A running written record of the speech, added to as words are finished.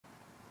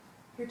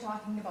You're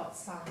talking about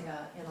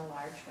Sangha in a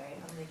large way.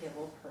 I'm gonna get a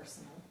little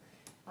personal.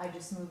 I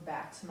just moved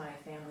back to my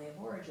family of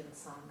origin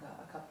Sangha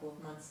a couple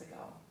of months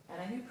ago.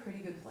 And I knew pretty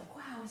good, like,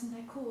 wow, isn't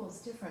that cool?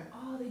 It's different.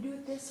 Oh, they do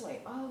it this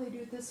way. Oh, they do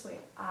it this way.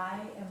 I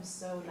am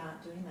so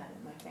not doing that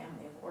in my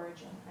family of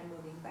origin. I'm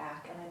moving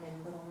back and I'm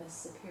in Little Miss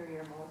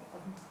Superior mode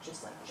of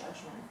just like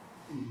judgment.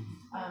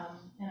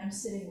 And I'm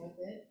sitting with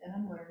it and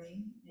I'm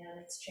learning and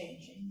it's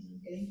changing and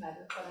I'm getting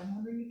better. But I'm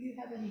wondering if you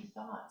have any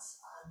thoughts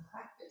on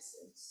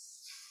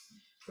practices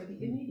for the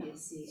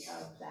immediacy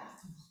of that.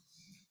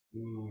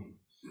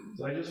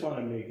 So I just want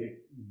to make it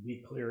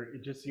be clear.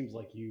 It just seems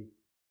like you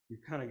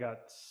kind of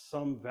got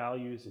some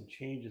values and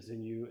changes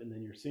in you, and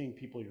then you're seeing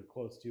people you're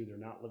close to, they're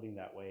not living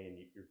that way, and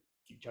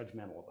you're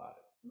judgmental about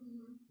it.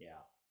 Mm-hmm. Yeah.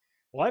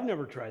 Well, I've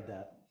never tried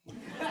that.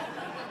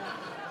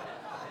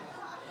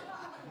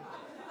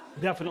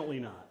 Definitely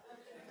not.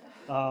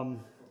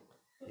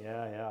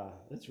 Yeah,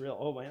 it's real.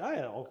 Oh man, I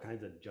had all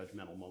kinds of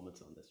judgmental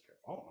moments on this trip.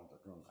 Oh,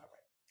 they're going that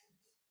way.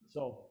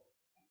 So,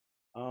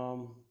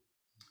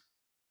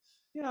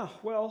 yeah,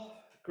 well,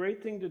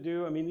 great thing to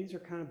do. I mean, these are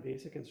kind of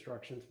basic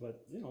instructions,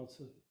 but you know,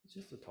 it's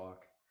just a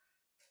talk.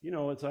 You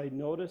know, as I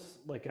notice,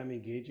 like I'm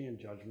engaging in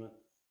judgment,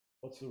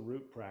 what's the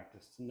root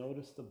practice? To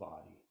notice the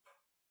body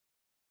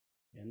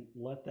and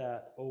let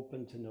that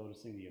open to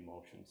noticing the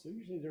emotion. So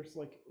usually there's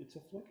like, it's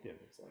afflictive.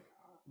 It's like,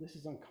 this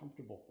is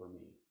uncomfortable for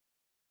me.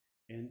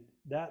 And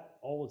that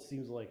always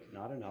seems like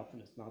not enough,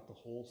 and it's not the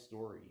whole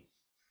story.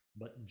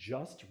 But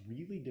just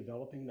really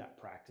developing that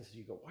practice,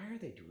 you go, why are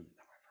they doing it?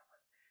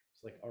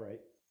 It's like, all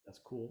right, that's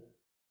cool.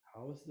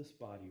 How is this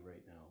body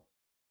right now?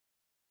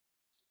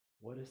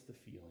 What is the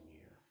feeling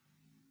here?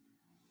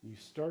 You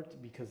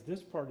start, because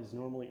this part is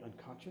normally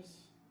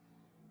unconscious,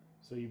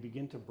 so you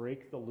begin to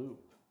break the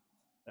loop,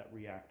 that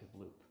reactive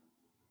loop,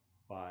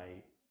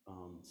 by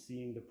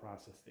seeing the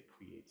process that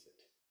creates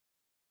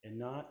it. And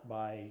not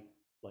by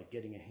like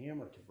getting a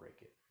hammer to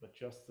break it, but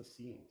just the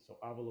seeing. So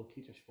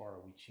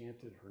Avalokiteshvara, we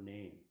chanted her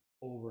name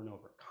over and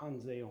over,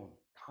 Kanzeon,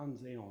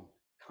 Kanzeon,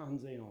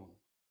 Kanzeon,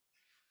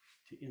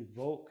 to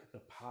invoke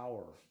the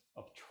power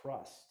of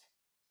trust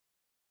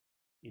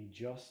in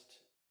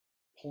just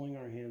pulling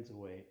our hands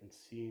away and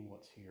seeing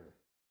what's here.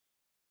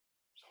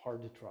 It's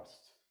hard to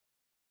trust.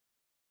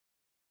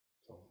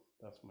 So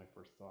that's my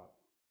first thought.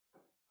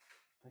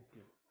 Thank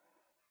you.